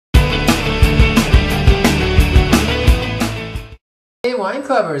wine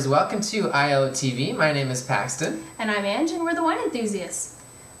clubbers, welcome to ILOTV. My name is Paxton. And I'm Ange, and we're the wine enthusiasts.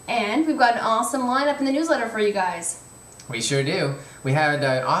 And we've got an awesome lineup in the newsletter for you guys. We sure do. We had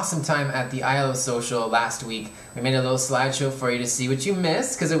an awesome time at the ILO Social last week. We made a little slideshow for you to see what you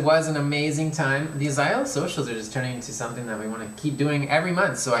missed, because it was an amazing time. These ILO Socials are just turning into something that we want to keep doing every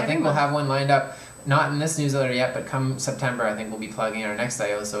month. So I think we'll have one lined up, not in this newsletter yet, but come September I think we'll be plugging our next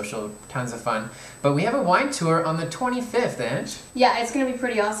ILO Social. Tons of fun. But we have a wine tour on the 25th, Ange. Yeah, it's going to be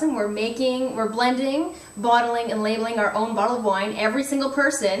pretty awesome. We're blending, bottling, and labeling our own bottle of wine, every single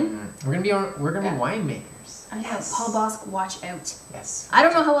person. We're gonna be winemakers. I know, Paul Bosk, watch out. Yes. I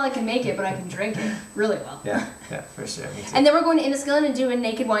don't know how well I can make it, but I can drink it really well. Yeah, for sure. Me too. And then we're going to Inniskillen and do a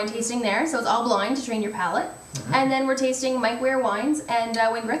naked wine tasting there, so it's all blind to train your palate. And then we're tasting Mike Ware wines and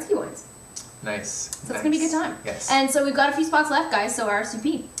Wayne Gretzky wines. Nice. So it's going to be a good time. Yes. And so we've got a few spots left, guys, so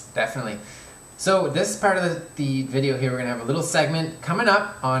RSVP. Definitely. So this part of the video here, we're going to have a little segment coming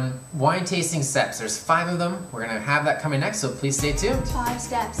up on wine tasting steps. There's 5 of them. We're going to have that coming next, so please stay tuned. 5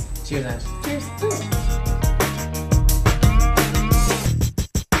 steps. Cheers, Ange. Cheers.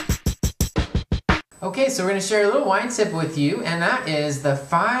 Okay, so we're going to share a little wine tip with you, and that is the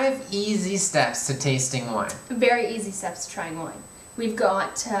 5 easy steps to tasting wine. Very easy steps to trying wine. We've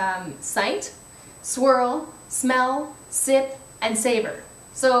got sight, swirl, smell, sip, and savor.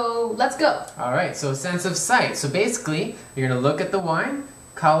 So let's go. Alright, so a sense of sight. So basically, you're going to look at the wine,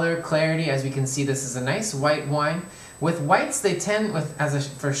 color, clarity. As we can see, this is a nice white wine. With whites, they tend,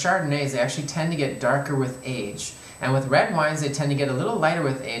 for Chardonnays, they actually tend to get darker with age. And with red wines, they tend to get a little lighter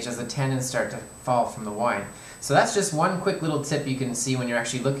with age as the tannins start to fall from the wine. So that's just one quick little tip you can see when you're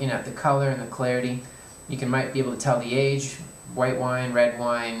actually looking at the color and the clarity. You might be able to tell the age, white wine, red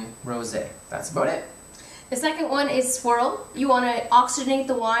wine, rosé. That's about it. The second one is swirl. You want to oxygenate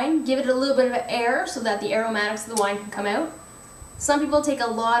the wine, give it a little bit of air so that the aromatics of the wine can come out. Some people take a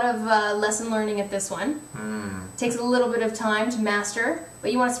lot of lesson learning at this one. Takes a little bit of time to master,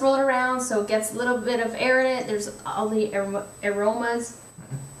 but you want to swirl it around so it gets a little bit of air in it. There's all the aromas.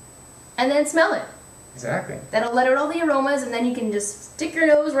 And then smell it. Exactly. That'll let out all the aromas, and then you can just stick your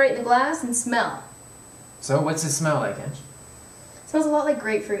nose right in the glass and smell. So what's it smell like, Ange? It smells a lot like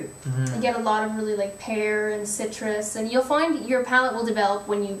grapefruit. You get a lot of really like pear and citrus, and you'll find your palate will develop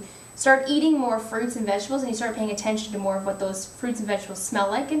when you start eating more fruits and vegetables and you start paying attention to more of what those fruits and vegetables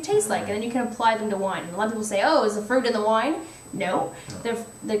smell like and taste like, and then you can apply them to wine. And a lot of people say, oh, is the fruit in the wine? No.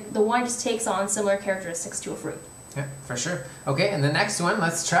 The wine just takes on similar characteristics to a fruit. Yeah, for sure. Okay, and the next one,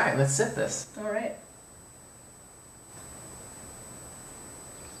 let's try it. Let's sip this. All right.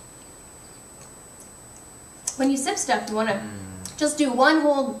 When you sip stuff, you want to just do one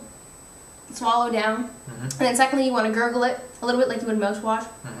whole swallow down, and then secondly, you want to gurgle it a little bit like you would mouthwash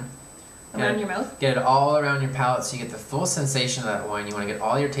around your mouth. Get it all around your palate so you get the full sensation of that wine. You want to get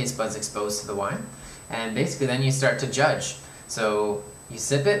all your taste buds exposed to the wine, and basically then you start to judge. So you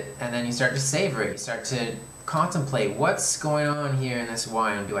sip it, and then you start to savor it. You start to contemplate what's going on here in this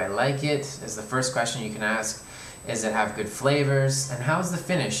wine. Do I like it? Is the first question you can ask. Does it have good flavors? And how's the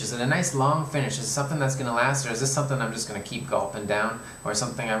finish? Is it a nice long finish? Is it something that's going to last, or is this something I'm just going to keep gulping down, or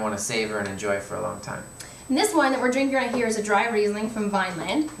something I want to savor and enjoy for a long time? And this wine that we're drinking right here is a dry Riesling from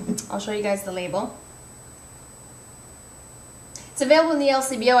Vineland. I'll show you guys the label. It's available in the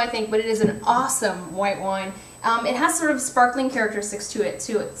LCBO, I think, but it is an awesome white wine. It has sort of sparkling characteristics to it,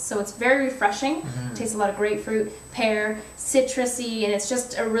 so it's very refreshing. It tastes a lot of grapefruit, pear, citrusy, and it's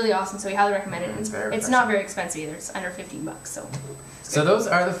just really awesome, so we highly recommend it. It's not very expensive either. It's under 15 bucks. So those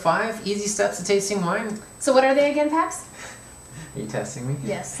are the 5 easy steps to tasting wine. So what are they again, Pax? Are you testing me?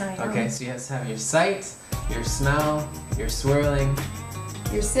 Yes, I am. Okay, so you have to have your sight, your smell, your swirling,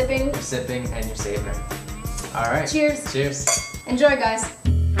 your sipping, and your savoring. All right. Cheers. Cheers. Enjoy, guys.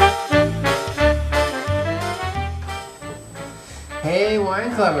 Hey,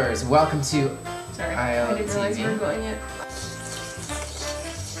 wine clubbers! Welcome to Sorry, ILOTV. I didn't realize we were going yet.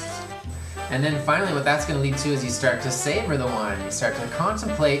 And then finally, what that's going to lead to is you start to savor the wine. You start to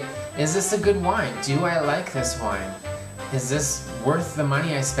contemplate, is this a good wine? Do I like this wine? Is this worth the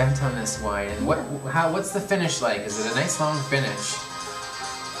money I spent on this wine? And what's the finish like? Is it a nice long finish?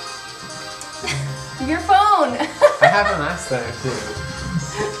 Your phone! I have one last time too.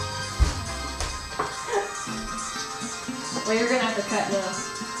 Well, you're gonna have to cut this.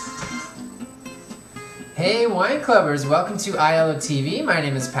 Hey wine clubbers, welcome to ILOTV. My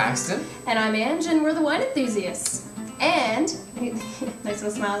name is Paxton. And I'm Ange, and we're the wine enthusiasts. And, nice little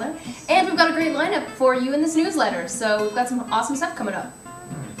smile there. And we've got a great lineup for you in this newsletter, so we've got some awesome stuff coming up.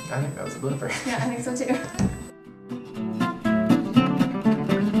 I think that was a blooper. Yeah, I think so too.